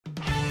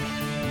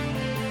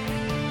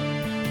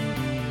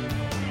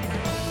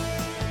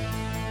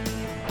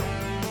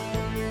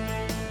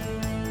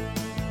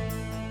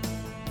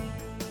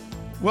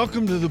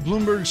Welcome to the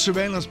Bloomberg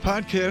Surveillance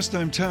Podcast.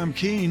 I'm Tom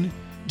Keene.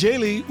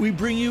 Daily, we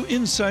bring you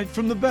insight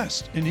from the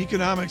best in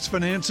economics,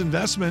 finance,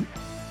 investment,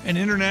 and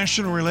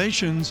international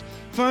relations.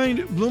 Find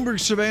Bloomberg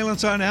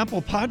Surveillance on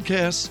Apple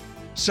Podcasts,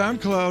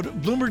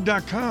 SoundCloud,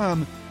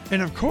 Bloomberg.com,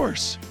 and of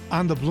course,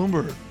 on the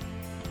Bloomberg.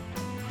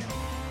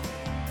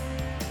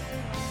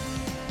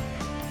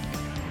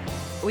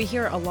 We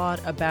hear a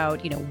lot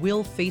about,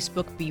 will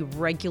Facebook be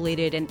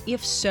regulated? And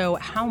if so,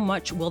 how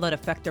much will that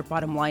affect their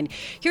bottom line?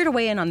 Here to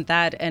weigh in on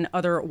that and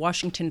other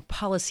Washington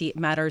policy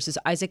matters is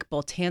Isaac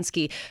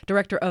Boltanski,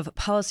 Director of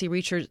Policy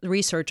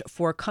Research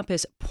for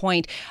Compass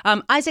Point.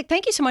 Isaac,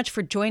 thank you so much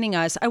for joining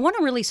us. I want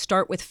to really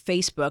start with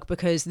Facebook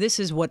because this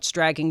is what's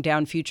dragging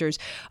down futures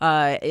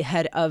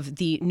ahead of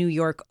the New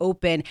York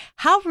Open.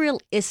 How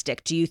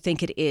realistic do you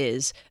think it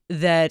is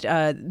that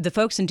the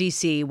folks in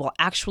D.C. will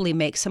actually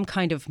make some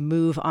kind of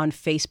move on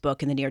Facebook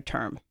in the near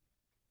term?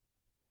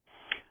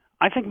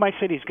 I think my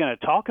city's going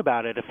to talk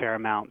about it a fair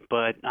amount,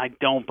 but I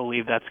don't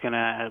believe that's going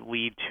to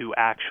lead to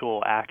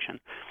actual action.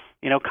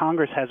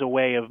 Congress has a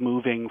way of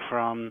moving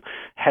from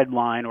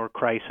headline or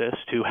crisis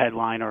to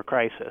headline or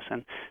crisis,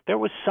 and there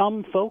was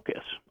some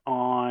focus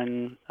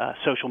on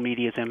social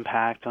media's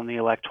impact on the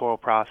electoral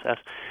process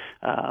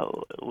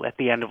at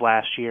the end of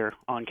last year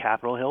on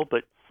Capitol Hill,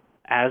 but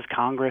as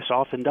Congress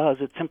often does,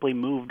 it simply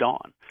moved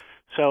on.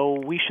 So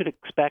we should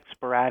expect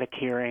sporadic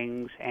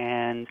hearings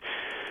and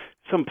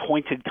some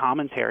pointed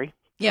commentary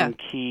from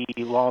key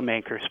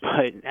lawmakers.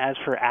 But as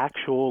for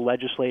actual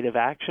legislative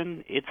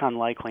action, it's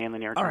unlikely in the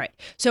near term. All right.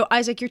 So,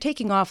 Isaac, you're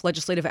taking off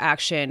legislative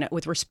action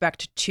with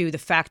respect to the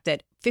fact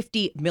that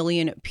 50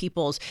 million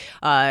people's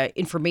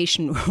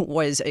information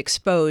was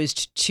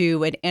exposed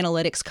to an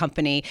analytics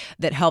company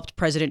that helped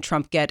President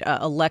Trump get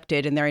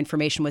elected, and their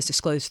information was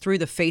disclosed through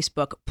the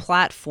Facebook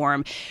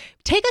platform.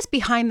 Take us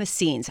behind the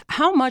scenes.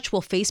 How much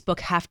will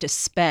Facebook have to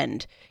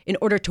spend in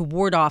order to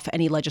ward off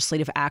any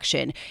legislative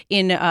action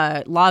in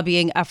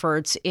lobbying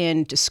efforts,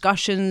 in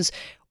discussions,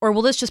 or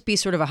will this just be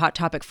sort of a hot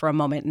topic for a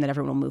moment and then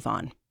everyone will move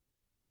on?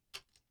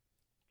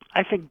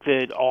 I think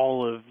that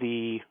all of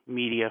the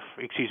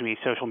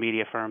social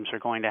media firms are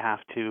going to have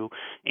to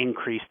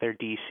increase their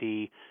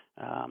DC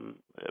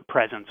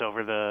presence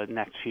over the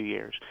next few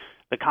years.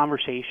 The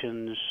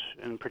conversations,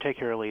 and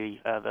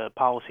particularly the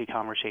policy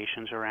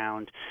conversations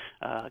around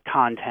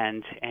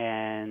content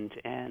and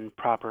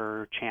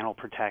proper channel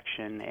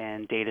protection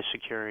and data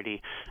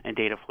security and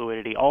data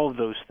fluidity, all of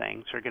those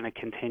things are going to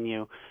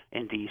continue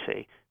in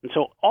D.C. And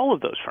so all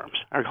of those firms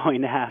are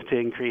going to have to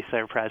increase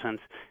their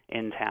presence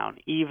in town,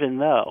 even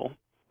though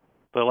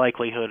the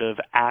likelihood of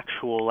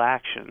actual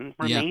action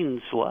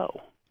remains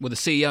low. Well, the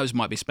CEOs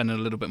might be spending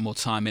a little bit more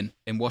time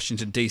in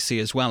Washington, D.C.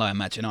 as well, I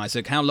imagine,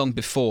 Isaac. How long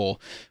before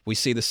we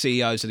see the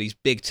CEOs of these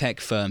big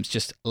tech firms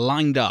just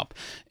lined up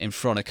in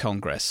front of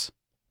Congress?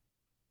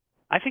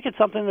 I think it's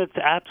something that's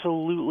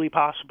absolutely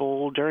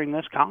possible during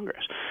this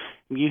Congress.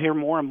 You hear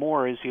more and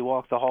more as you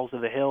walk the halls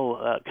of the Hill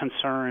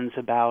concerns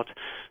about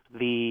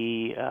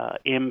the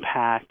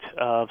impact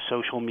of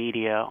social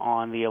media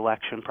on the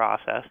election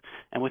process.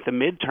 And with the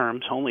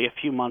midterms only a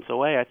few months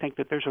away, I think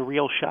that there's a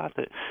real shot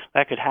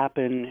that could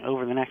happen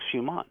over the next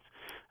few months.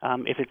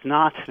 If it's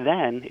not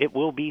then, it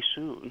will be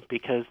soon,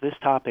 because this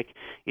topic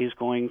is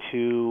going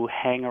to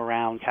hang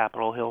around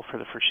Capitol Hill for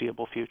the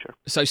foreseeable future.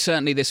 So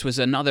certainly this was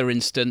another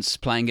instance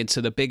playing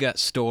into the bigger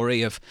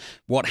story of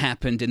what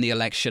happened in the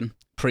election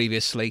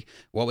previously.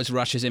 What was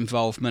Russia's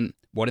involvement?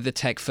 What did the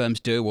tech firms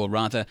do, or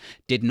rather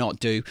did not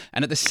do?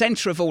 And at the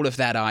center of all of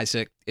that,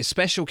 Isaac, is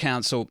Special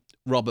Counsel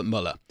Robert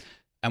Mueller.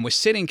 And we're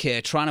sitting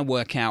here trying to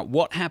work out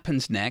what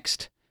happens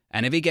next,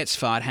 and if he gets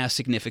fired, how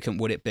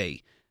significant would it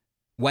be?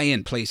 Weigh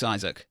in, please,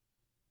 Isaac.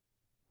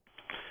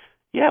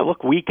 Yeah,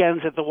 look,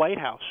 weekends at the White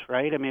House,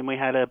 right? I mean, we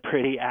had a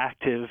pretty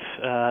active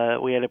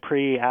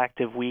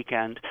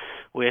weekend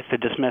with the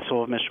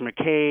dismissal of Mr.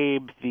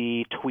 McCabe,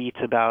 the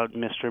tweets about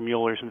Mr.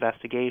 Mueller's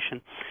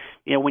investigation.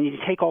 When you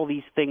take all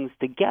these things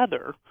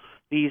together,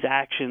 these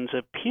actions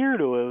appear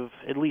to have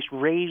at least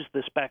raised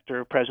the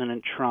specter of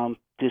President Trump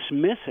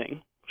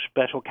dismissing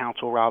Special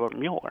Counsel Robert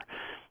Mueller.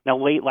 Now,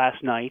 late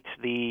last night,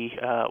 the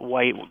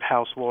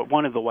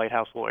one of the White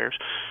House lawyers,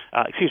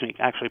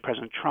 actually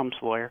President Trump's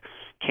lawyer,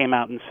 came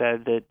out and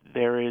said that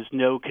there is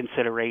no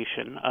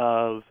consideration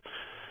of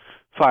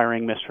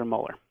firing Mr.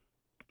 Mueller.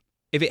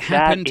 If it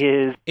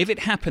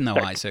happened, though,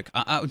 Isaac,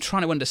 I'm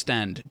trying to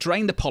understand.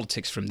 Drain the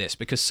politics from this,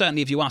 because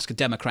certainly if you ask a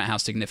Democrat how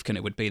significant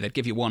it would be, they'd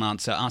give you one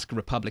answer. Ask a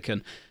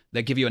Republican,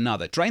 they'd give you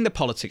another. Drain the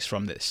politics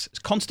from this.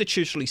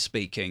 Constitutionally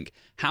speaking,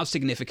 how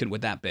significant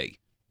would that be?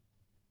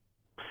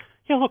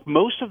 Yeah, look,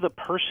 most of the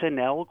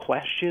personnel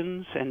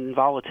questions and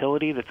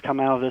volatility that's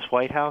come out of this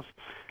White House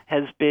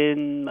has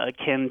been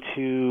akin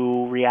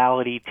to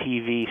reality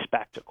TV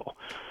spectacle.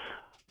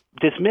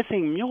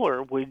 Dismissing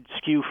Mueller would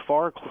skew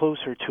far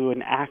closer to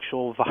an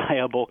actual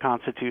viable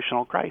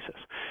constitutional crisis.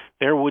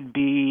 There would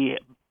be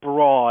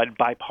broad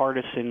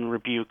bipartisan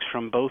rebukes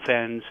from both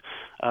ends,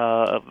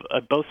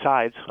 both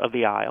sides of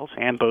the aisles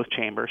and both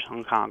chambers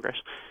on Congress.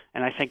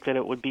 And I think that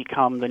it would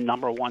become the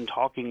number one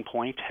talking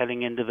point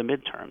heading into the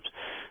midterms.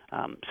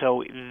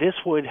 So this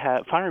would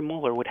have, firing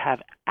Mueller would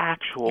have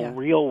actual,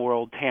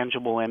 real-world,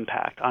 tangible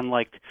impact,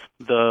 unlike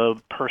the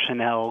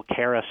personnel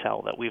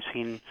carousel that we've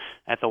seen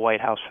at the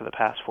White House for the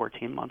past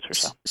 14 months or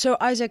so. So,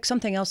 Isaac,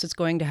 something else that's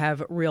going to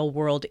have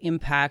real-world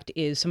impact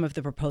is some of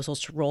the proposals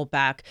to roll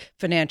back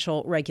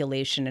financial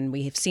regulation. And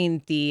we have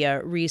seen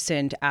the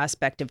recent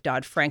aspect of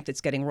Dodd-Frank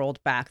that's getting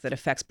rolled back that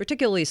affects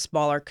particularly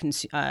smaller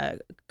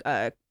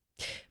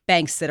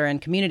banks that are in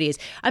communities.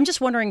 I'm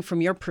just wondering,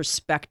 from your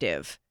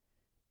perspective,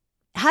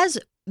 has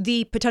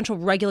the potential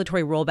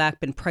regulatory rollback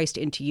been priced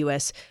into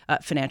U.S.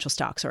 Financial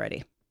stocks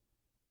already?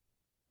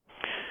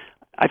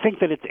 I think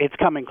that it's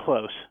coming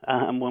close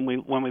when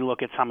we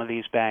look at some of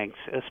these banks,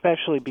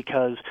 especially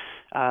because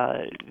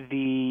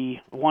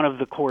one of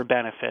the core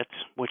benefits,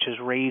 which is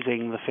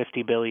raising the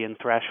 $50 billion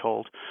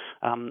threshold,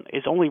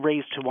 is only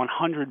raised to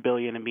 $100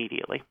 billion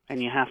immediately,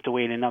 and you have to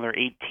wait another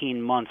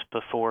 18 months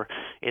before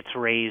it's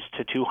raised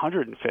to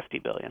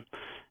 $250 billion.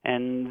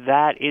 And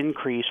that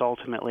increase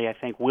ultimately, I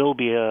think, will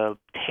be a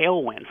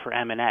tailwind for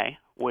M&A,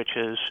 which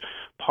is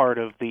part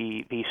of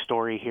the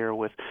story here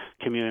with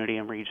community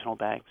and regional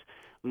banks.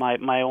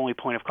 My only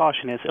point of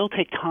caution is it'll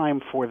take time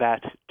for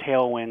that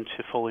tailwind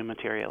to fully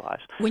materialize.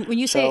 When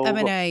you say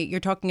M&A, you're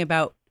talking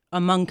about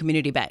among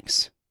community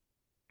banks?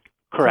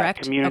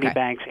 Correct? Community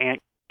banks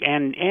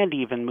and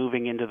even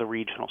moving into the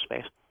regional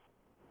space.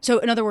 So,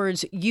 in other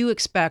words, you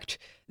expect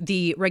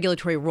the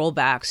regulatory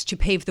rollbacks to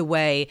pave the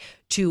way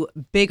to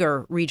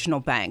bigger regional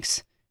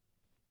banks?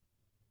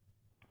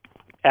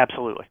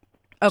 Absolutely.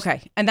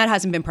 Okay. And that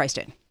hasn't been priced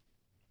in?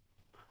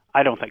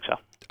 I don't think so.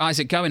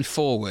 Isaac, going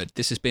forward,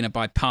 this has been a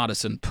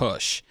bipartisan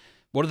push.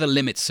 What are the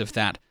limits of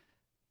that?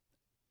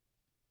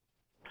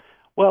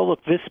 Well,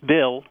 look, this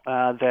bill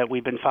that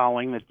we've been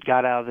following that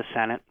got out of the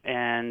Senate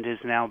and is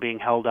now being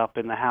held up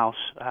in the House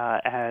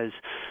as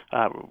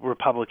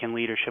Republican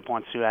leadership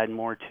wants to add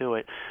more to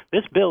it.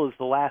 This bill is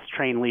the last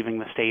train leaving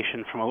the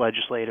station from a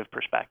legislative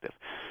perspective.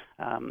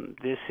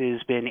 This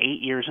has been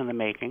 8 years in the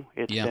making.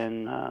 It's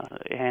been,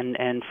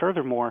 and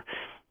furthermore,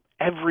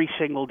 every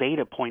single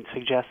data point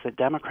suggests that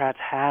Democrats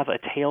have a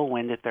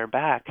tailwind at their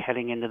back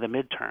heading into the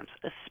midterms,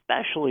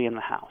 especially in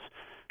the House.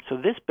 So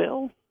this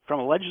bill, from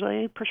a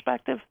legislative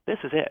perspective, this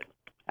is it.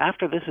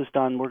 After this is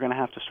done, we're going to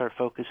have to start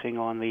focusing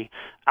on the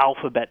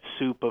alphabet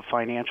soup of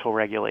financial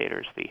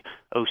regulators, the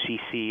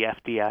OCC,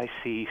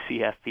 FDIC,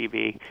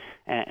 CFPB,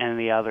 and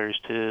the others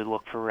to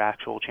look for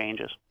actual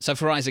changes. So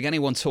for Isaac,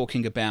 anyone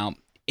talking about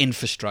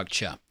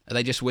infrastructure, are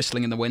they just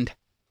whistling in the wind?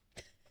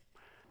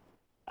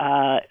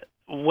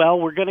 Well,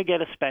 we're going to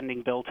get a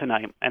spending bill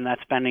tonight, and that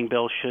spending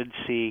bill should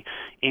see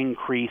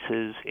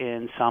increases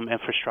in some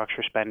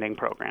infrastructure spending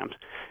programs.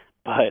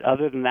 But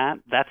other than that,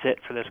 that's it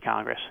for this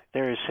Congress.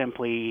 There is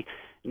simply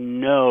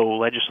no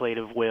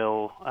legislative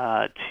will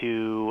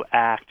to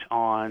act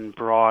on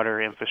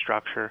broader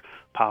infrastructure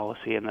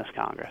policy in this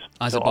Congress.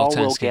 Isaac so all Boltanski,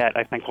 we'll get,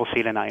 I think we'll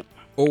see tonight.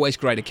 Always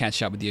great to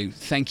catch up with you.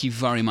 Thank you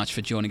very much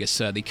for joining us,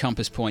 sir. The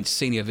Compass Point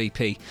Senior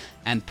VP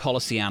and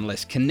Policy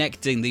Analyst,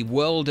 connecting the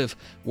world of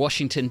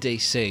Washington,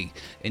 D.C.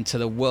 into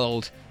the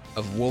world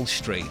of Wall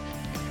Street.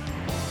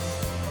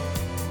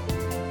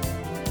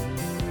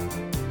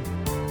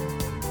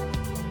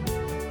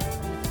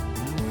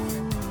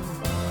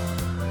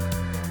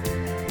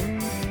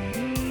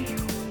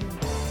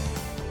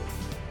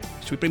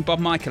 Should we bring Bob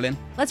Michele in?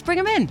 Let's bring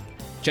him in.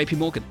 JP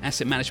Morgan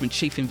Asset Management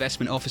Chief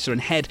Investment Officer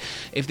and Head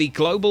of the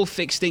Global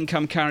Fixed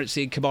Income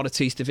Currency and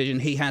Commodities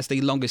Division. He has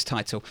the longest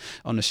title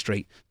on the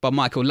street. Bob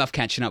Michele, love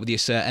catching up with you,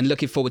 sir, and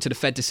looking forward to the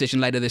Fed decision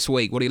later this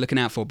week. What are you looking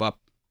out for, Bob?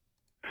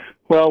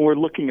 Well, we're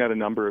looking at a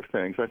number of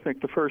things. I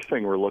think the first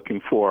thing we're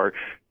looking for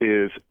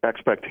is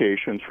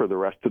expectations for the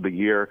rest of the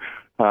year.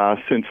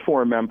 Since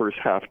four members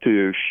have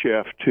to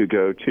shift to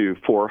go to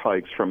 4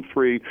 hikes from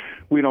 3,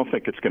 we don't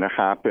think it's going to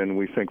happen.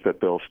 We think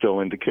that they'll still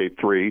indicate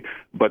 3,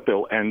 but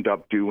they'll end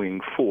up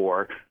doing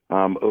 4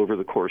 over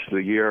the course of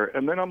the year.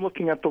 And then I'm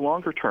looking at the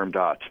longer-term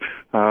dots.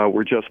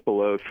 We're just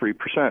below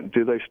 3%.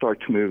 Do they start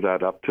to move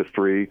that up to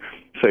 3,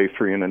 say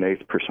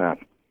 3.125%?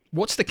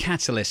 What's the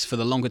catalyst for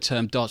the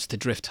longer-term dots to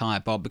drift higher,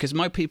 Bob? Because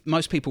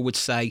most people would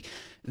say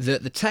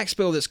that the tax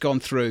bill that's gone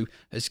through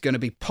is going to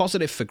be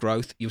positive for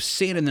growth. You'll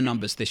see it in the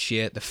numbers this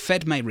year. The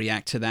Fed may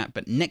react to that,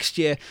 but next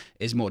year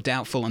is more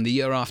doubtful, and the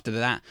year after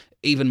that,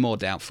 even more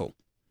doubtful.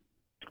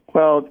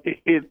 Well,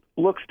 it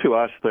looks to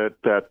us that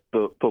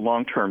the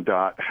long-term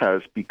dot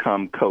has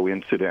become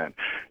coincident.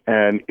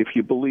 And if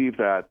you believe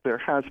that, there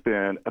has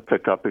been a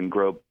pickup in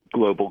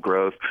global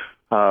growth,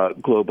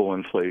 global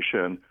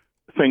inflation.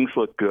 Things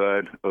look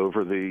good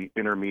over the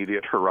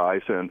intermediate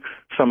horizon.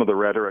 Some of the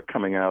rhetoric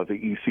coming out of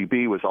the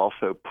ECB was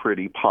also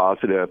pretty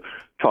positive,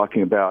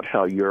 talking about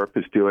how Europe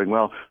is doing.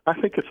 Well, I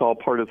think it's all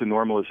part of the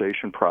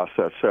normalization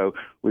process, so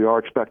we are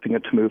expecting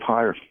it to move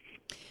higher.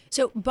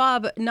 So,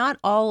 Bob, not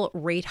all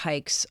rate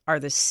hikes are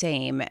the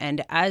same.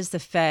 And as the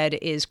Fed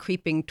is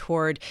creeping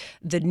toward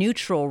the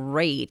neutral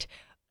rate,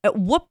 At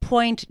what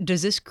point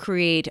does this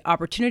create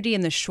opportunity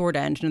in the short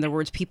end? In other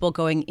words, people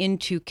going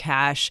into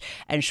cash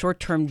and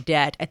short-term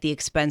debt at the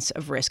expense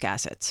of risk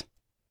assets?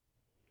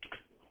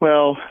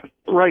 Well,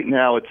 right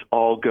now it's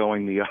all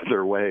going the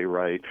other way,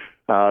 right?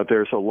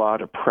 There's a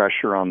lot of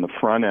pressure on the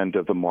front end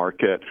of the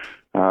market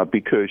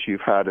because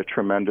you've had a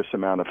tremendous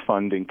amount of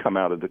funding come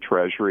out of the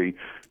Treasury,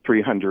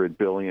 $300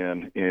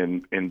 billion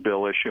in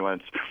bill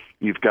issuance.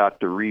 You've got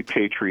the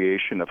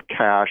repatriation of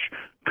cash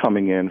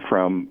coming in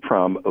from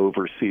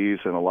overseas,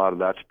 and a lot of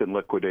that's been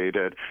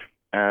liquidated.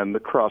 And the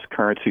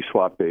cross-currency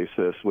swap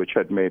basis, which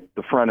had made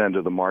the front end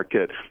of the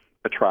market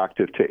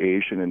attractive to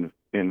Asian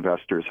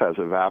investors, has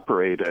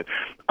evaporated.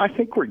 I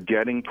think we're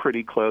getting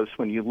pretty close.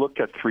 When you look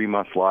at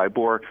 3-month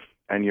LIBOR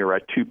and you're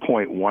at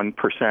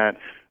 2.1%,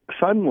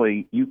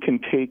 suddenly you can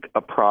take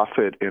a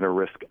profit in a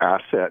risk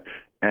asset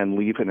and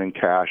leave it in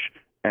cash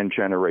and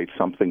generate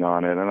something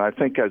on it. And I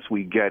think as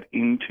we get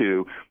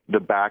into the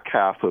back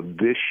half of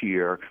this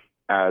year,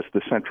 as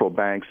the central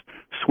banks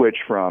switch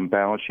from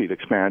balance sheet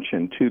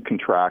expansion to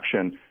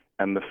contraction,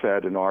 and the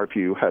Fed, in our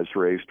view, has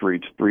raised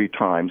rates 3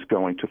 times,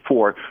 going to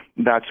 4,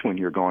 that's when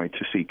you're going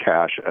to see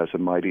cash as a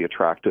mighty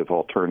attractive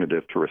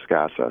alternative to risk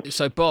assets.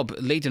 So, Bob,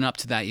 leading up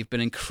to that, you've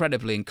been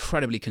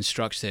incredibly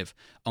constructive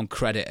on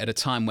credit at a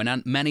time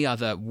when many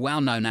other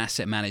well-known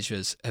asset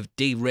managers have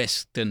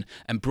de-risked and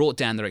brought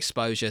down their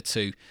exposure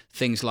to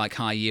things like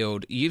high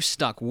yield. You've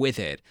stuck with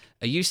it.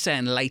 Are you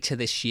saying later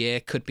this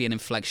year could be an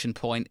inflection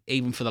point,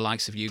 even for the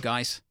likes of you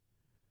guys?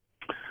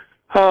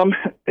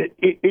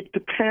 It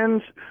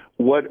depends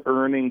what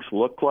earnings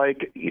look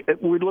like.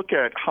 We look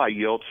at high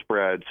yield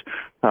spreads,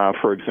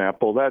 for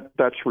example.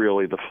 That's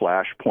really the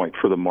flashpoint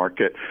for the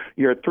market.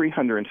 You're at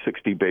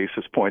 360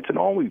 basis points, and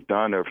all we've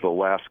done over the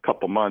last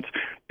couple months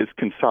is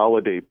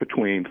consolidate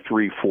between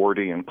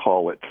 340 and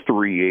call it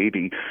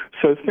 380.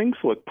 So things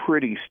look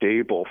pretty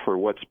stable for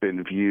what's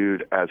been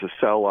viewed as a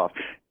sell-off.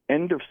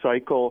 End of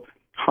cycle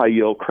high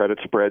yield credit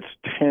spreads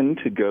tend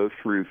to go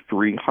through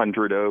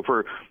 300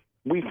 over.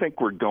 We think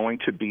we're going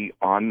to be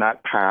on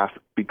that path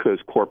because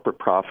corporate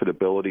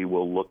profitability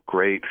will look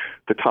great.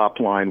 The top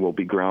line will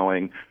be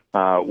growing.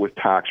 With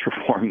tax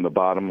reform, the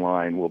bottom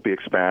line will be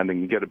expanding.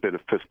 You get a bit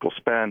of fiscal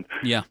spend.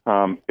 Yeah.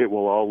 It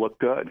will all look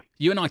good.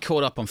 You and I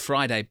caught up on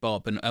Friday,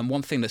 Bob, and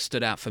one thing that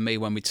stood out for me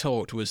when we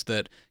talked was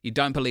that you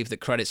don't believe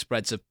that credit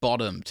spreads have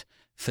bottomed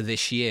for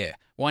this year.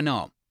 Why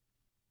not?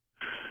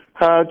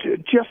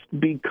 Just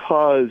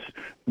because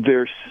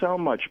there's so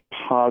much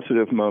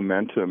positive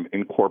momentum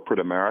in corporate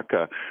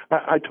America.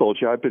 I told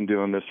you I've been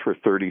doing this for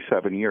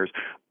 37 years.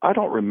 I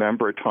don't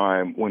remember a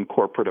time when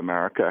corporate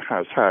America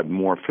has had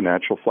more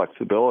financial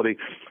flexibility.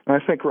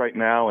 And I think right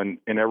now in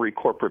every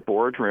corporate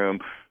boardroom,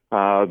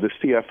 the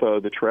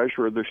CFO, the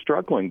treasurer, they're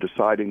struggling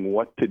deciding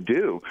what to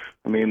do.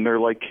 I mean, they're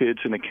like kids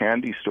in a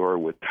candy store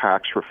with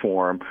tax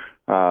reform.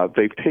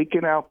 They've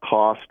taken out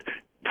cost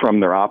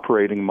from their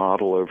operating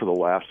model over the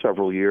last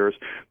several years.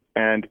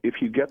 And if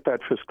you get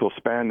that fiscal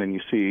spend and you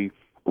see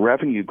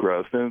revenue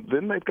growth,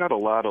 then they've got a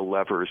lot of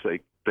levers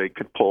they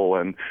could pull,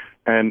 and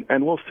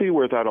we'll see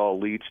where that all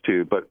leads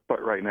to. But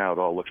right now it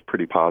all looks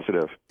pretty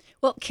positive.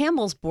 Well,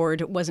 Campbell's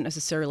board wasn't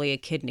necessarily a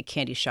kid in a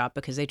candy shop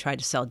because they tried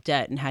to sell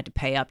debt and had to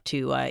pay up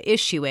to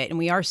issue it. And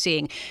we are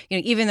seeing,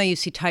 even though you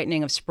see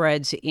tightening of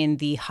spreads in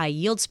the high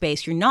yield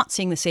space, you're not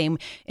seeing the same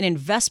in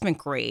investment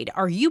grade.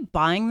 Are you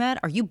buying that?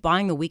 Are you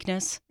buying the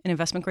weakness in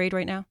investment grade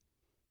right now?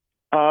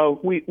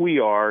 We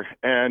are.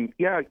 And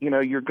yeah,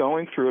 you're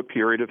going through a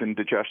period of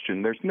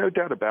indigestion. There's no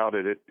doubt about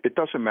it. It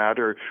doesn't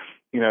matter.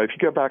 If you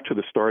go back to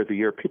the start of the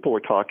year, people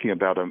were talking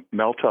about a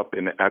melt up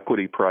in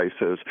equity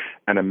prices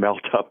and a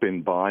melt up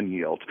in bond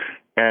yields.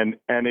 And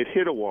it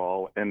hit a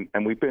wall, and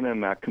we've been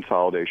in that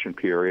consolidation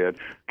period.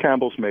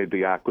 Campbell's made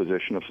the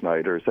acquisition of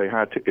Snyder's. They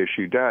had to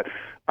issue debt.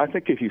 I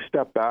think if you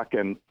step back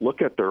and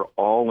look at their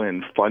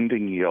all-in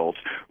funding yields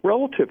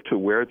relative to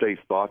where they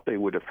thought they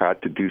would have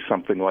had to do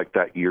something like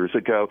that years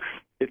ago,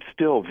 it's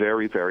still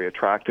very, very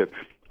attractive.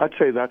 I'd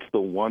say that's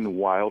the one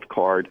wild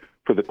card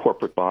for the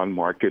corporate bond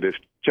market, is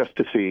just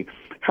to see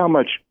how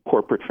much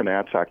corporate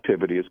finance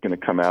activity is going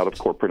to come out of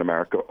corporate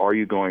America. Are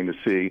you going to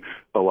see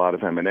a lot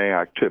of M&A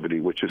activity,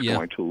 which is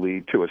going to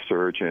lead to a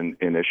surge in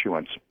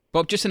issuance?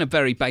 Bob, just in a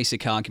very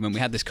basic argument, we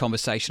had this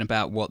conversation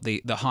about what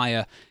the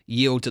higher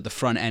yields at the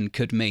front end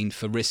could mean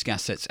for risk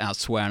assets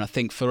elsewhere. And I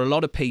think for a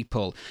lot of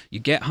people, you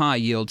get higher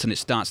yields and it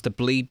starts to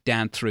bleed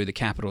down through the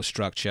capital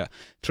structure,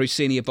 through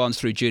senior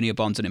bonds, through junior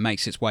bonds, and it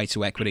makes its way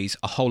to equities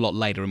a whole lot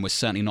later. And we're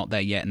certainly not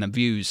there yet in the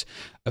views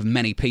of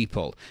many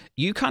people.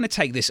 You kind of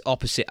take this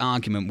opposite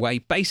argument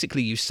where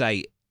basically you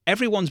say,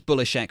 everyone's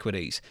bullish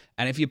equities.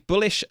 And if you're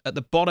bullish at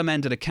the bottom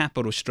end of the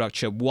capital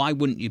structure, why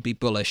wouldn't you be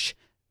bullish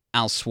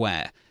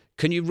elsewhere?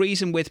 Can you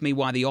reason with me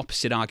why the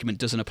opposite argument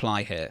doesn't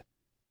apply here?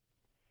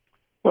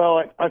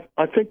 Well,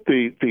 I think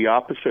the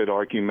opposite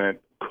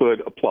argument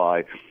could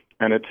apply,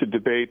 and it's a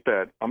debate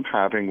that I'm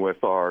having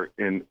with our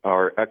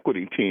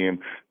equity team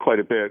quite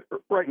a bit.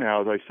 Right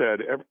now, as I said,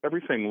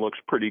 everything looks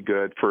pretty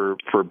good for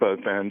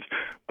both ends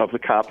of the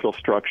capital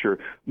structure.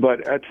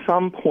 But at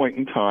some point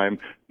in time,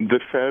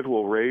 the Fed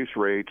will raise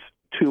rates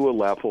to a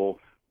level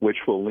which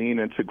will lean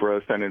into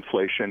growth and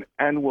inflation,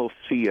 and we'll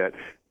see it,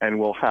 and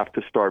we'll have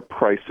to start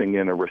pricing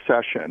in a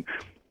recession.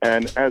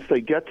 And as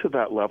they get to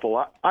that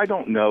level, I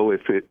don't know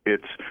if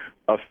it's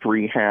a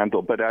free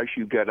handle, but as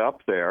you get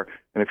up there,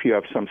 and if you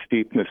have some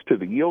steepness to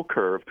the yield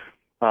curve,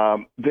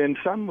 then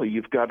suddenly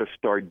you've got to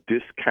start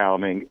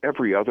discounting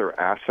every other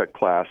asset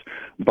class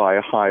by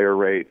a higher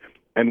rate.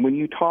 And when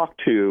you talk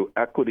to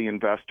equity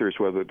investors,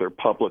 whether they're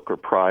public or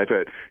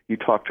private, you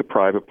talk to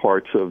private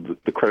parts of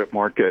the credit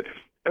market,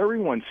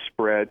 everyone's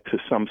spread to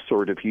some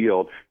sort of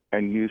yield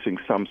and using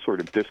some sort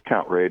of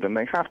discount rate. And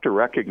they have to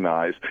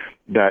recognize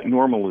that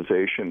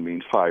normalization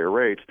means higher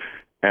rates,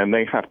 and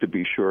they have to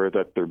be sure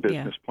that their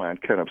business plan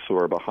can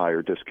absorb a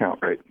higher discount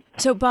rate.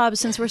 So, Bob,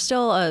 since we're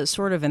still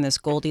sort of in this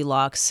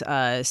Goldilocks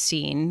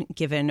scene,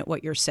 given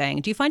what you're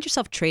saying, do you find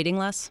yourself trading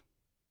less?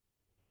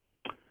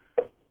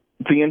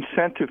 The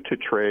incentive to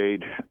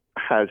trade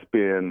has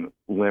been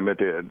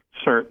limited,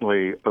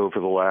 certainly over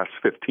the last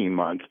 15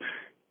 months.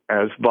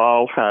 As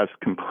vol has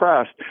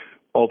compressed,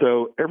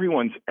 although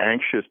everyone's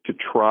anxious to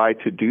try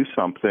to do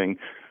something,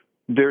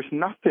 there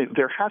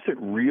hasn't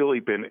really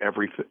been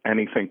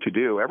anything to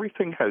do.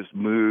 Everything has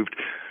moved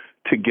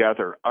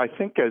together. I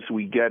think as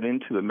we get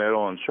into the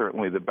middle and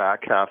certainly the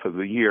back half of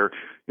the year,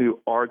 you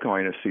are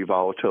going to see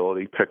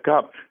volatility pick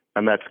up,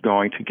 and that's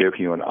going to give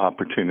you an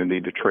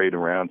opportunity to trade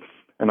around.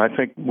 And I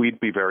think we'd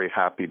be very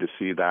happy to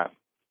see that.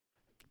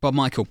 Bob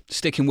Michele,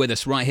 sticking with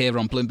us right here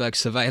on Bloomberg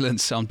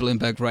Surveillance on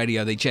Bloomberg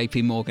Radio, the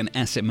JP Morgan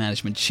Asset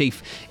Management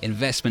Chief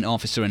Investment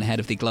Officer and Head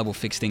of the Global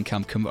Fixed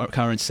Income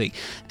Currency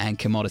and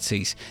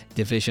Commodities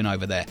Division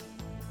over there.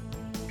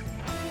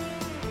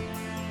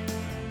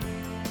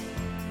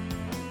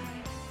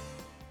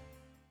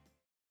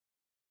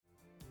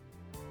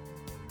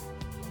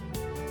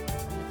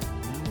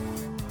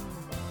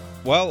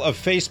 Well, of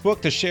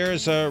Facebook, the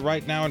shares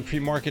right now in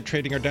pre-market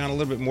trading are down a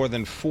little bit more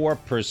than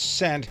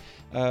 4%.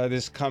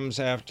 This comes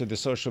after the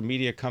social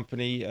media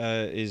company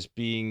is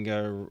being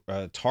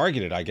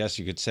targeted, I guess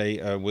you could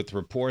say, with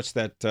reports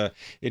that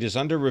it is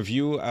under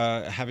review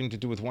having to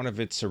do with one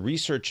of its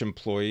research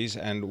employees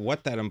and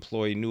what that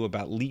employee knew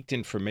about leaked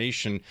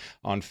information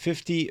on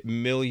 50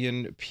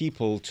 million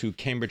people to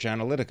Cambridge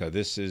Analytica.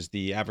 This is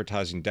the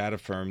advertising data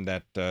firm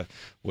that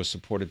was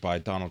supported by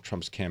Donald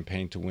Trump's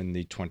campaign to win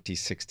the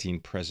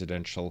 2016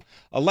 presidential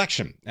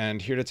election.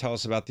 And here to tell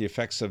us about the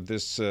effects of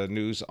this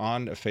news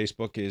on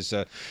Facebook is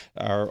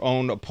our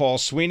own Paul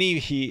Sweeney.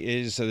 He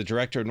is the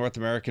Director of North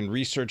American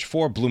Research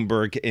for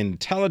Bloomberg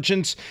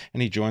Intelligence,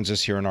 and he joins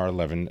us here in our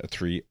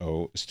 1130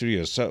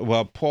 studios. So,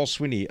 well, Paul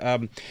Sweeney,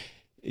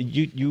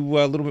 you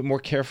a little bit more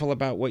careful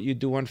about what you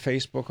do on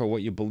Facebook or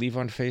what you believe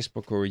on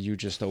Facebook, or are you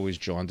just always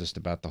jaundiced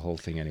about the whole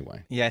thing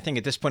anyway? Yeah, I think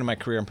at this point in my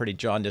career, I'm pretty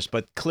jaundiced,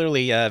 but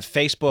clearly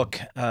Facebook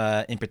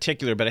in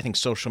particular, but I think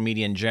social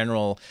media in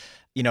general,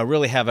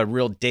 really have a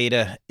real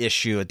data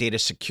issue, a data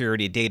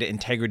security, a data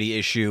integrity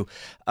issue,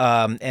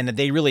 and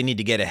they really need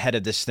to get ahead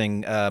of this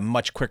thing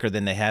much quicker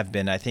than they have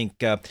been. I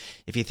think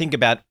if you think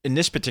about, in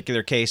this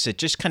particular case, it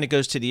just kind of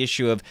goes to the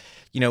issue of,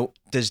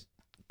 does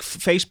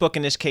Facebook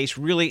in this case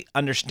really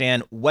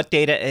understand what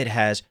data it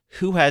has,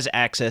 who has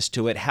access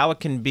to it, how it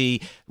can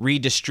be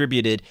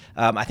redistributed.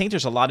 I think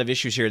there's a lot of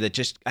issues here that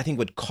just, I think,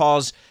 would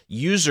cause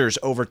users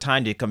over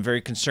time to become very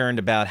concerned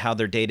about how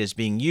their data is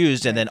being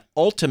used. And then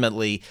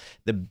ultimately,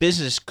 the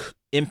business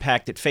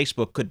impact at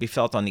Facebook could be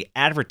felt on the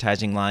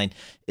advertising line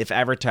if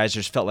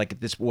advertisers felt like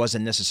this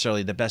wasn't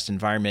necessarily the best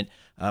environment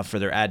for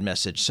their ad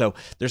message. So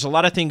there's a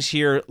lot of things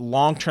here,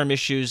 long-term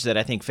issues that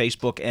I think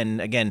Facebook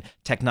and, again,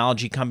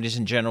 technology companies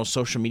in general,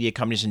 social media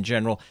companies in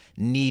general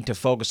need to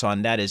focus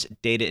on. That is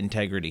data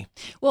integrity.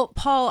 Well,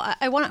 Paul,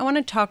 I want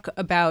to talk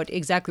about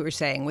exactly what you're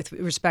saying with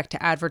respect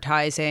to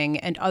advertising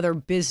and other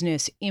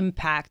business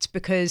impacts,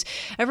 because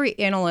every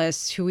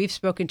analyst who we've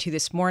spoken to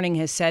this morning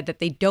has said that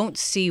they don't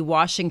see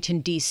Washington,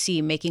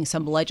 D.C. making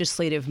some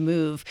legislative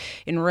move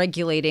in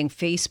regulating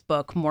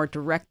Facebook more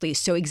directly.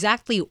 So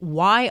exactly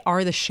why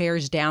are the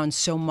shares down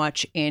so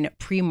much in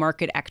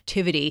pre-market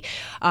activity?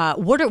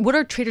 What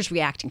are traders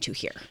reacting to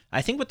here?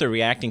 I think what they're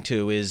reacting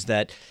to is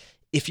that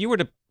if you were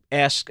to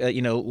ask,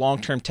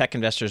 long-term tech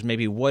investors,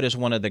 maybe what is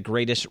one of the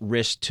greatest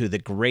risks to the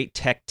great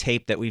tech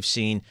tape that we've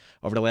seen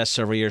over the last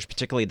several years,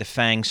 particularly the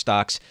FANG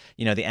stocks,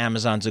 the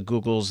Amazons, the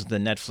Googles, the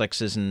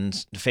Netflixes,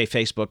 and the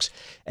Facebooks,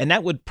 and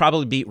that would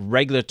probably be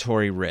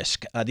regulatory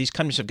risk. These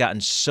companies have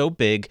gotten so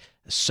big,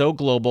 so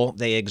global,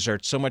 they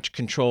exert so much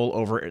control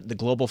over the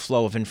global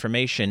flow of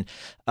information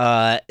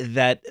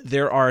that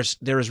there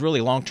is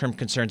really long-term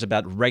concerns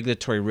about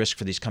regulatory risk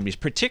for these companies,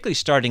 particularly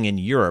starting in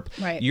Europe.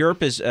 Right.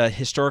 Europe has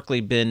historically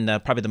been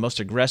probably the most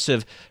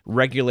aggressive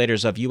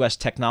regulators of U.S.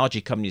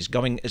 technology companies,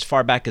 going as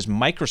far back as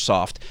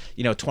Microsoft,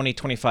 20,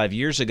 25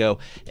 years ago.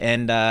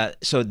 And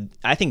so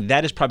I think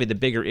that is probably the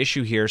bigger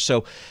issue here.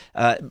 So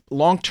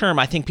long-term,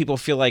 I think people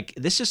feel like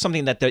this is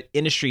something that the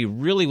industry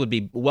really would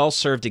be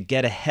well-served to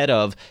get ahead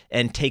of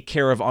and take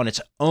care of on its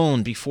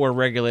own before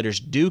regulators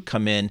do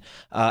come in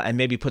and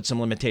maybe put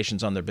some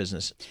limitations on their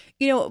business.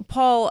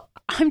 Paul,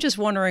 I'm just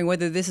wondering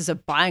whether this is a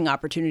buying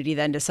opportunity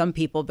then to some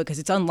people, because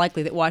it's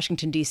unlikely that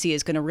Washington, D.C.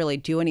 is going to really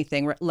do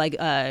anything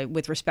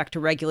with respect to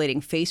regulating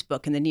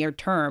Facebook in the near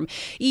term.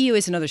 EU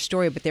is another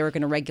story, but they were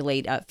going to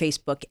regulate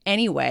Facebook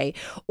anyway.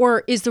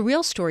 Or is the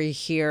real story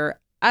here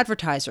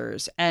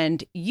advertisers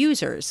and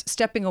users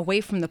stepping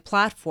away from the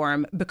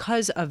platform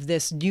because of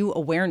this new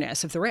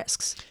awareness of the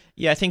risks?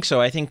 Yeah, I think so.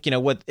 I think, the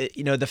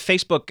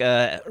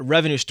Facebook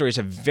revenue story is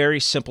a very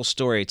simple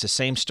story. It's the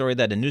same story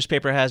that a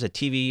newspaper has, a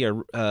TV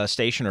or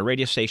station or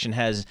radio station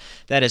has,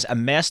 that is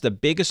amass the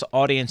biggest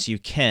audience you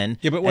can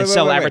and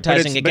sell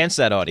advertising against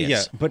that audience.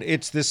 Yeah, but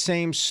it's the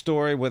same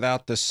story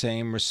without the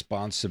same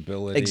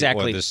responsibility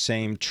or the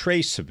same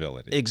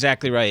traceability.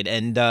 Exactly right.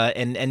 And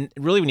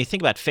really, when you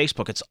think about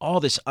Facebook, it's all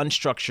this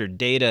unstructured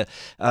data,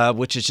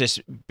 which is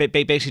just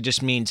basically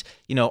just means,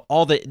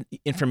 all the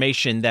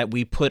information that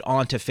we put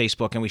onto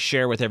Facebook and we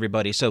share with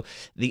everybody. So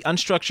the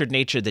unstructured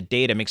nature of the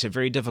data makes it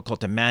very difficult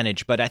to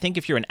manage. But I think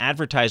if you're an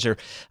advertiser,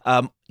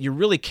 you're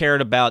really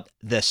cared about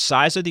the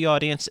size of the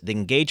audience, the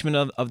engagement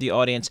of the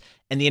audience,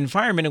 and the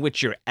environment in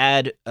which your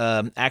ad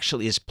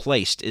actually is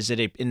placed. Is it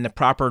in the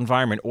proper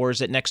environment, or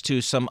is it next to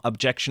some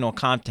objectionable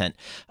content?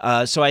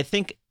 So I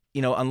think,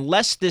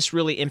 unless this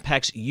really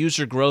impacts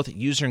user growth,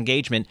 user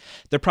engagement,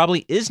 there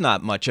probably is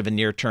not much of a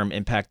near-term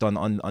impact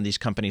on these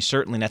companies,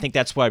 certainly. And I think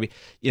that's why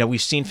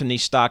we've seen from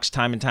these stocks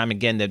time and time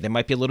again that there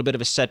might be a little bit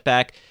of a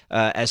setback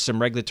as some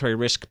regulatory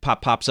risk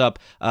pops up,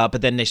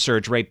 but then they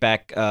surge right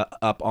back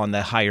up on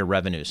the higher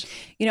revenues.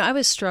 I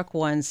was struck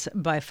once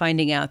by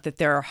finding out that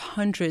there are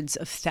hundreds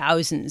of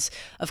thousands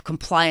of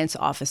compliance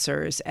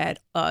officers at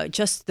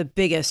just the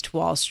biggest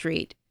Wall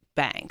Street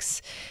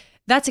banks.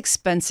 That's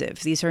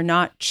expensive. These are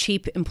not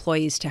cheap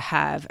employees to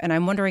have. And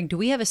I'm wondering, do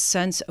we have a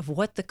sense of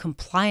what the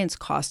compliance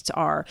costs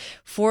are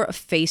for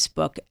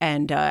Facebook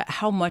and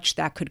how much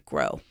that could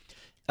grow?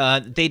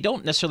 They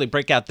don't necessarily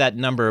break out that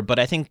number, but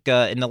I think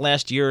in the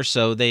last year or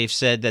so, they've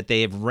said that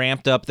they have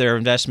ramped up their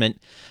investment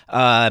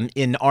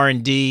in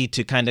R&D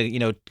to kind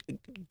of,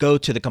 go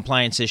to the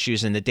compliance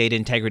issues and the data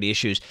integrity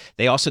issues.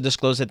 They also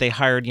disclosed that they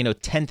hired,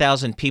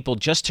 10,000 people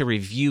just to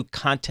review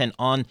content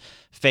on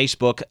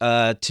Facebook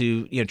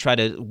to try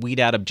to weed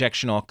out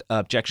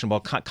objectionable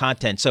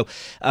content. So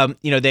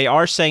they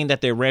are saying that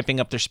they're ramping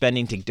up their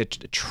spending to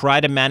try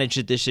to manage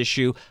this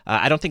issue.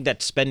 I don't think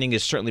that spending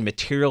is certainly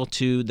material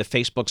to the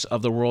Facebooks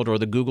of the world or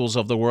the Googles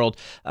of the world,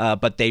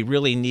 but they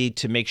really need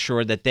to make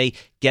sure that they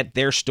get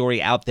their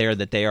story out there,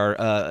 that they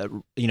are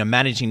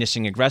managing this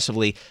thing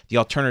aggressively. The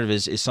alternative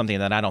is something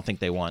that I don't think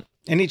they want.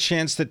 Any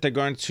chance that they're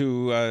going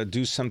to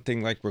do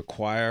something like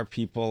require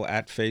people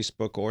at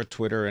Facebook or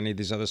Twitter or any of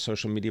these other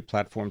social media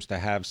platforms to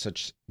have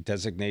such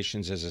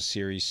designations as a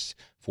Series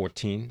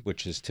 14,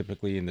 which is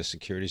typically in the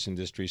securities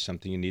industry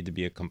something you need to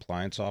be a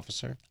compliance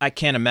officer? I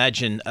can't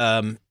imagine.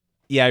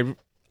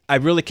 I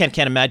really can't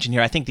imagine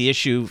here. I think the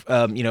issue,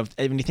 when you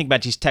think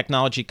about these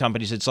technology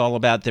companies, it's all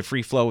about the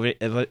free flow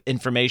of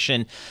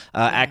information,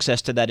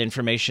 access to that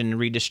information,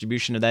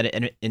 redistribution of that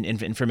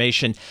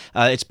information.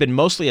 It's been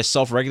mostly a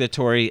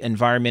self-regulatory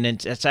environment,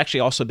 and it's actually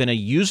also been a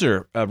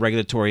user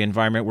regulatory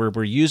environment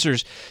where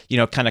users,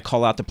 kind of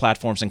call out the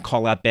platforms and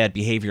call out bad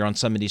behavior on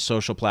some of these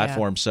social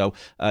platforms. Yeah.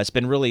 So it's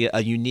been really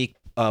a unique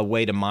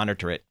way to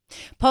monitor it.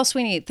 Paul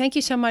Sweeney, thank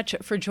you so much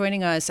for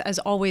joining us. As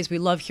always, we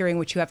love hearing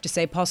what you have to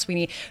say. Paul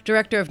Sweeney,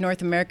 Director of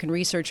North American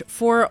Research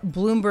for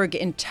Bloomberg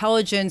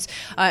Intelligence.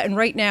 And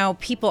right now,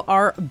 people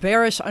are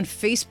bearish on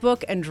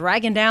Facebook and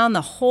dragging down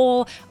the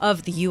whole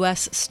of the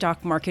U.S.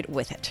 stock market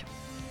with it.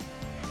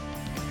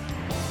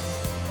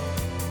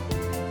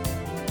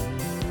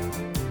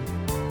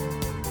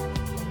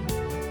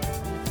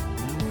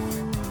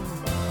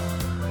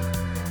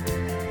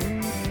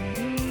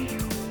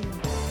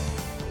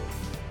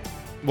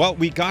 Well,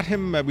 we got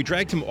him, we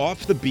dragged him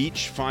off the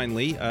beach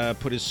finally,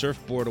 put his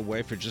surfboard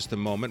away for just a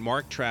moment.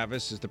 Mark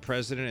Travis is the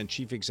president and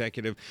chief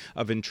executive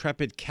of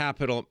Intrepid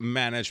Capital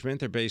Management.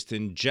 They're based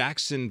in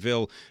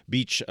Jacksonville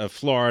Beach,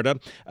 Florida.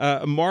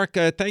 Mark,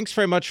 thanks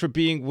very much for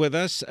being with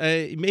us.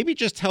 Maybe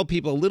just tell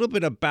people a little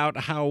bit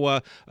about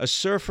how a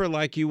surfer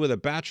like you with a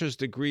bachelor's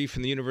degree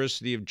from the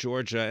University of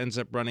Georgia ends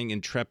up running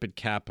Intrepid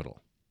Capital.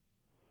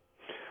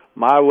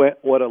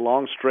 What a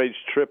long, strange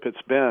trip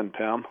it's been,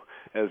 Tim,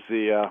 as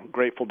the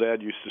Grateful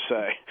Dead used to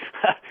say.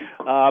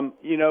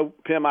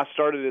 Pim, I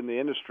started in the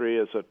industry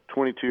as a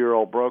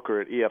 22-year-old broker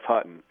at E.F.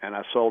 Hutton, and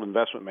I sold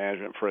investment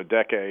management for a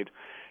decade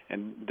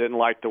and didn't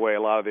like the way a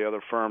lot of the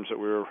other firms that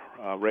we were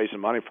raising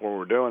money for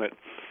were doing it.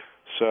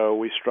 So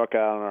we struck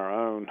out on our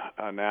own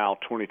now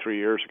 23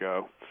 years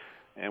ago,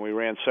 and we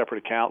ran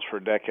separate accounts for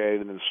a decade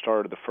and then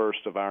started the first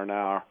of our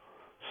now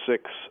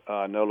 6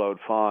 no-load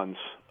funds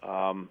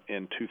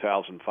in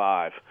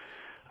 2005.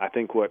 I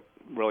think what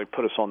really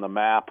put us on the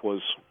map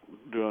was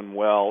doing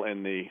well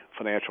in the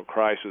financial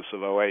crisis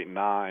of 08 and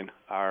 09.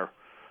 Our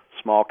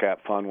small cap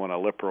fund won a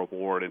Lipper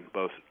Award in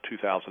both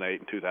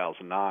 2008 and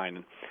 2009.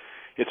 And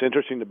it's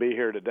interesting to be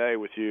here today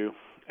with you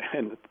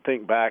and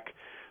think back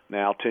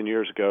now 10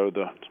 years ago,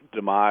 the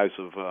demise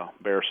of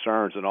Bear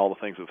Stearns and all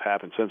the things that have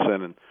happened since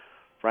then. And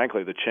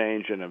frankly, the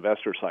change in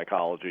investor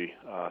psychology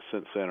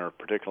since then, or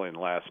particularly in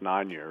the last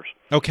 9 years.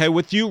 Okay,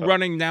 with you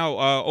running now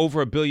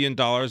over $1 billion,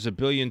 $1.2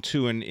 billion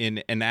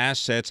in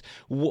assets,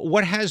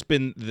 what has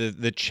been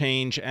the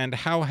change, and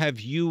how have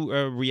you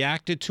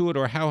reacted to it,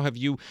 or how have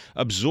you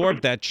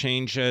absorbed that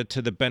change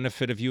to the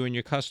benefit of you and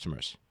your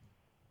customers?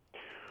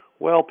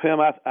 Well, Pim,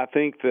 I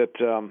think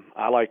that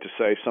I like to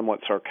say somewhat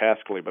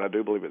sarcastically, but I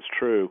do believe it's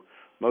true.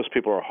 Most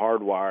people are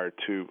hardwired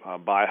to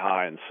buy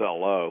high and sell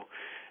low.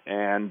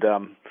 And,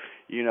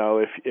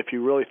 if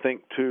you really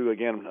think to,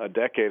 again, a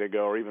decade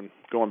ago, or even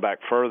going back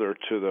further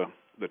to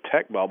the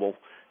tech bubble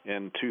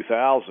in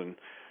 2000,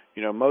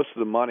 most of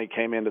the money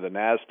came into the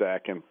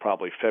NASDAQ in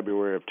probably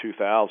February of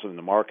 2000, and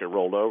the market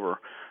rolled over.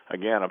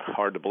 Again,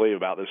 hard to believe,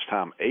 about this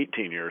time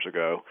 18 years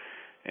ago.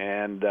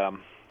 And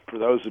for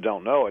those who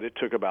don't know it, it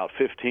took about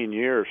 15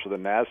 years for the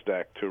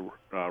NASDAQ to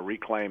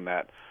reclaim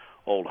that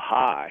old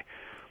high.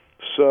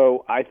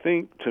 So I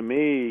think, to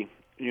me,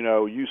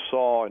 you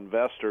saw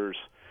investors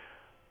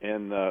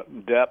in the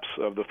depths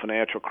of the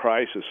financial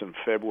crisis in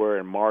February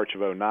and March of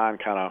 2009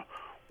 kind of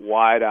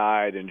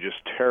wide-eyed and just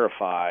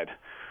terrified.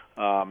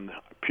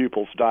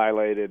 Pupils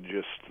dilated,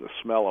 just the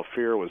smell of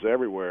fear was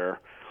everywhere.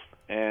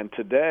 And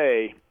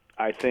today,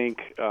 I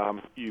think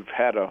you've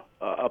had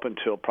up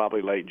until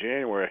probably late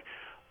January,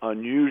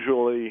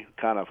 unusually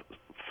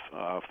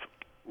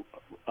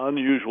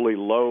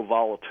low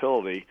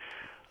volatility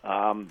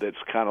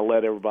that's kind of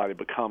let everybody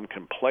become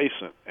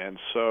complacent. And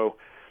so,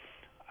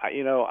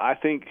 I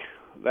think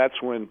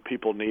that's when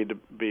people need to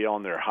be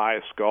on their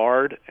highest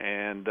guard.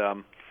 And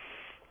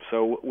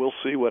so we'll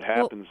see what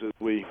happens as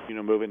we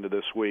move into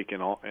this week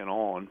and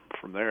on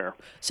from there.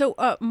 So,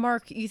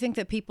 Mark, you think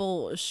that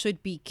people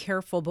should be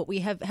careful, but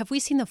have we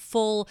seen the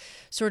full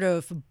sort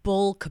of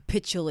bull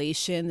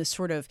capitulation, the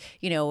sort of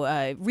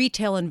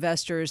retail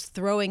investors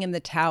throwing in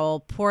the towel,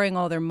 pouring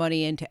all their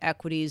money into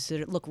equities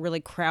that look really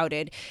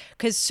crowded?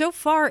 Because so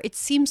far it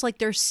seems like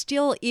there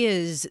still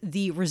is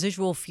the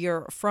residual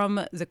fear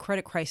from the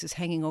credit crisis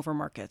hanging over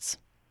markets.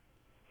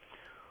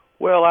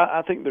 Well,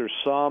 I think there's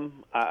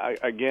some.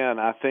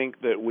 I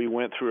think that we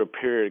went through a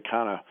period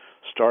kind of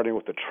starting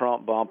with the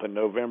Trump bump in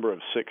November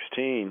of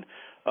 2016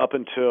 up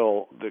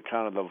until the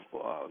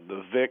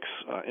VIX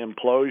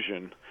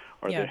implosion,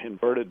 or the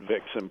inverted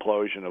VIX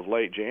implosion of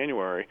late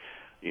January.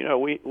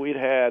 We'd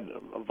had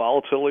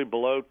volatility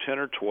below 10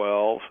 or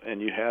 12,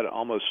 and you had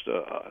almost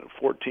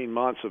 14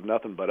 months of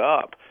nothing but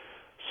up.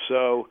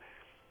 So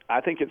I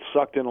think it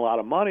sucked in a lot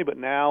of money, but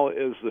now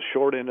as the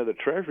short end of the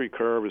Treasury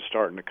curve is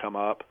starting to come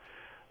up,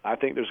 I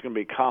think there's going to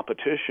be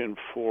competition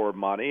for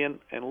money, and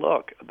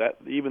look, that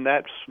even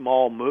that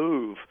small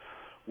move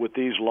with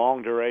these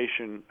long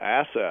duration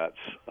assets,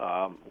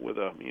 with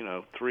a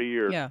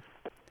 3-year,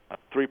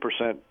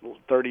 3%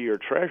 30-year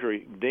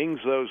Treasury, dings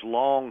those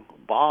long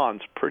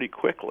bonds pretty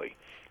quickly,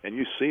 and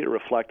you see it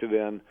reflected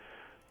in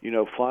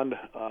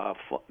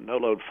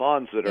no-load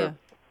funds that are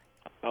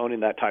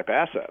owning that type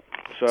asset.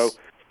 So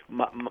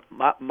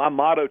my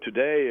motto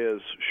today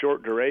is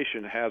short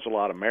duration has a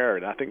lot of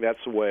merit. I think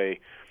that's the way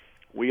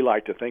we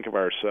like to think of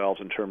ourselves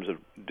in terms of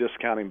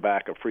discounting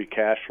back a free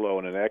cash flow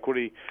in an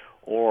equity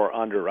or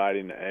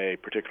underwriting a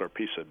particular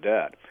piece of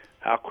debt.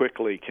 How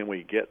quickly can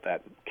we get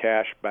that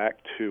cash back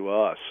to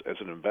us as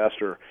an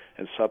investor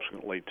and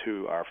subsequently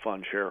to our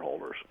fund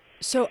shareholders?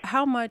 So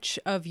how much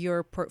of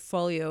your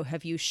portfolio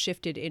have you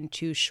shifted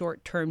into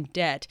short-term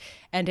debt,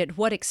 and at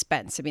what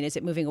expense? I mean, is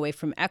it moving away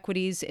from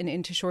equities and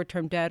into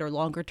short-term debt, or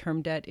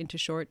longer-term debt into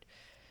short?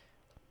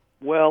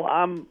 Well,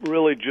 I'm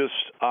really just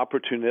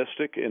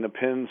opportunistic. It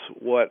depends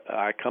what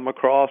I come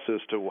across as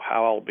to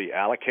how I'll be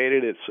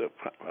allocated. It's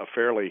a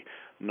fairly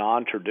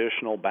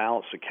non-traditional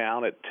balanced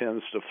account. It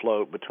tends to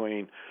float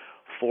between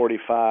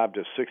 45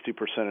 to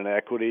 60% in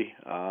equity,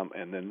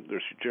 and then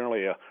there's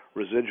generally a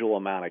residual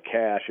amount of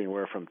cash,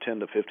 anywhere from 10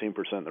 to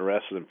 15%, the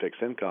rest of them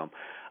fixed income.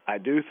 I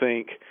do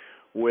think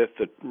with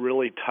the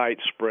really tight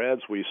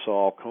spreads we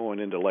saw going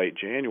into late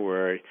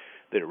January,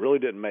 that it really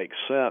didn't make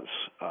sense.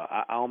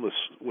 I almost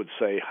would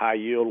say high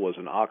yield was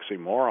an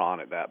oxymoron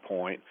at that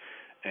point.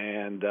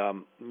 And,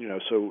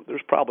 so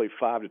there's probably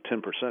 5 to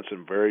 10%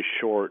 in very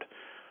short,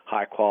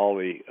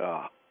 high-quality,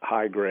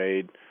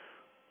 high-grade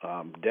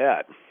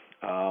debt.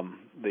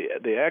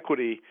 The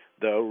equity,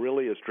 though,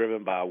 really is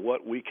driven by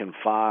what we can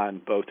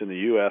find both in the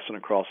U.S. and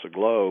across the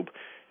globe,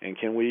 and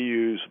can we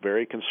use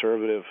very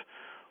conservative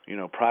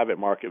private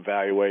market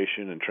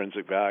valuation,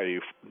 intrinsic value,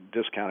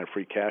 discounted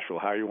free cash flow,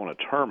 however you want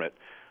to term it,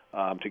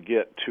 to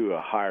get to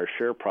a higher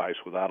share price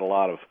without a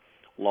lot of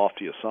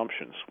lofty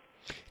assumptions.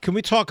 Can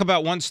we talk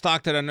about one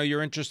stock that I know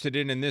you're interested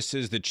in, and this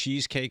is the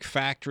Cheesecake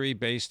Factory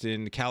based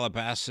in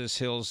Calabasas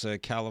Hills,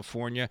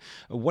 California.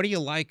 What do you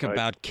like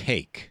about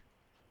cake?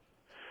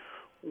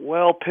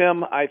 Well,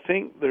 Pim, I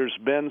think there's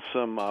been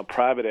some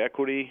private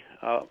equity,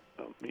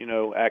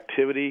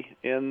 activity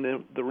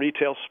in the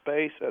retail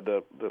space,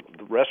 the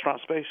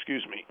restaurant space,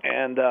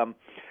 and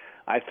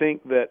I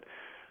think that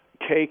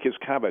Cake is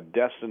kind of a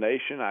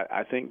destination.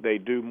 I think they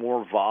do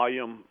more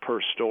volume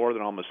per store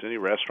than almost any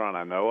restaurant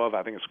I know of.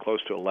 I think it's close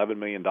to $11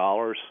 million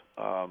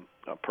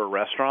per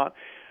restaurant.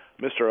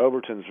 Mr.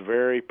 Overton's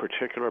very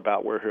particular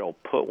about where he'll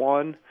put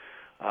one.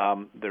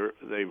 They're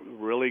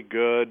really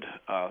good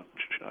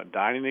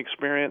dining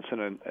experience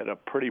and at a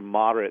pretty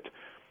moderate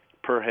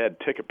per head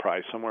ticket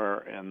price, somewhere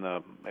in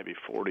the maybe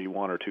 $41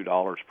 or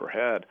 $2 per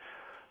head.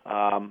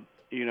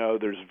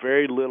 There's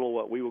very little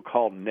what we would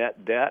call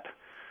net debt.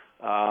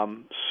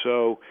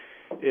 So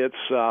it's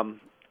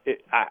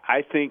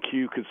I think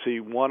you could see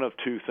one of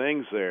two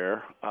things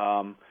there.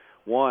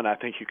 One, I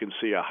think you can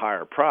see a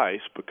higher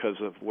price because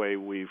of the way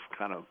we've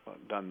kind of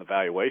done the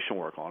valuation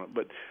work on it.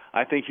 But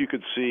I think you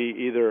could see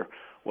either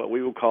what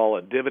we would call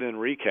a dividend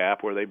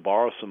recap, where they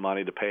borrow some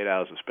money to pay it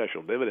out as a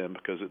special dividend,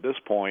 because at this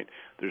point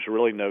there's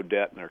really no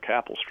debt in their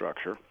capital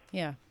structure.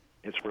 Yeah.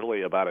 It's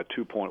really about a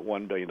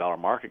 $2.1 billion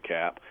market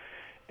cap.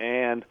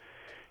 And,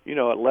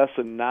 at less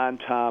than 9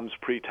 times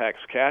pre-tax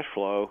cash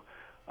flow,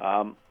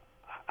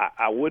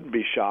 I wouldn't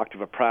be shocked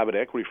if a private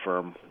equity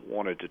firm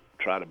wanted to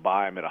try to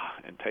buy them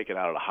and take it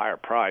out at a higher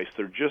price.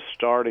 They're just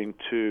starting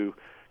to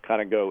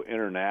kind of go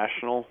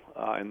international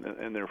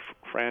in their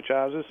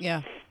franchises,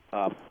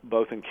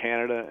 both in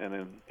Canada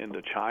and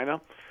into China.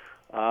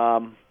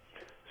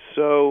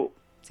 So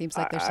seems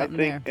like there's something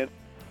there.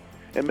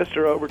 And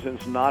Mr.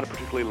 Overton's not a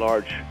particularly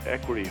large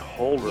equity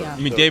holder. Yeah.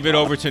 You mean David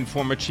Overton,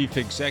 former chief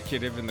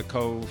executive and the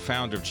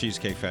co-founder of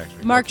Cheesecake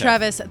Factory. Mark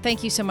Travis,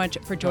 thank you so much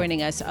for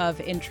joining us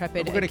of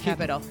Intrepid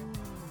Capital.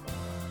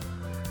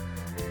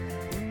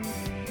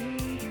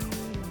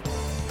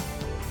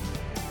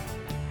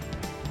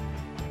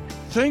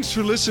 Thanks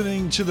for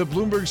listening to the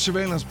Bloomberg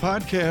Surveillance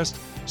Podcast.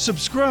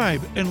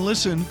 Subscribe and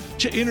listen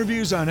to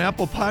interviews on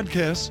Apple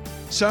Podcasts,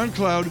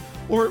 SoundCloud,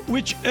 or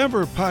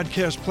whichever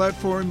podcast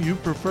platform you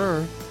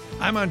prefer.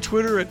 I'm on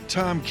Twitter at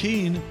Tom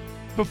Keene.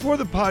 Before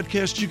the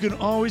podcast, you can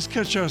always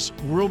catch us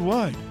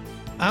worldwide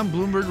on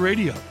Bloomberg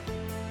Radio.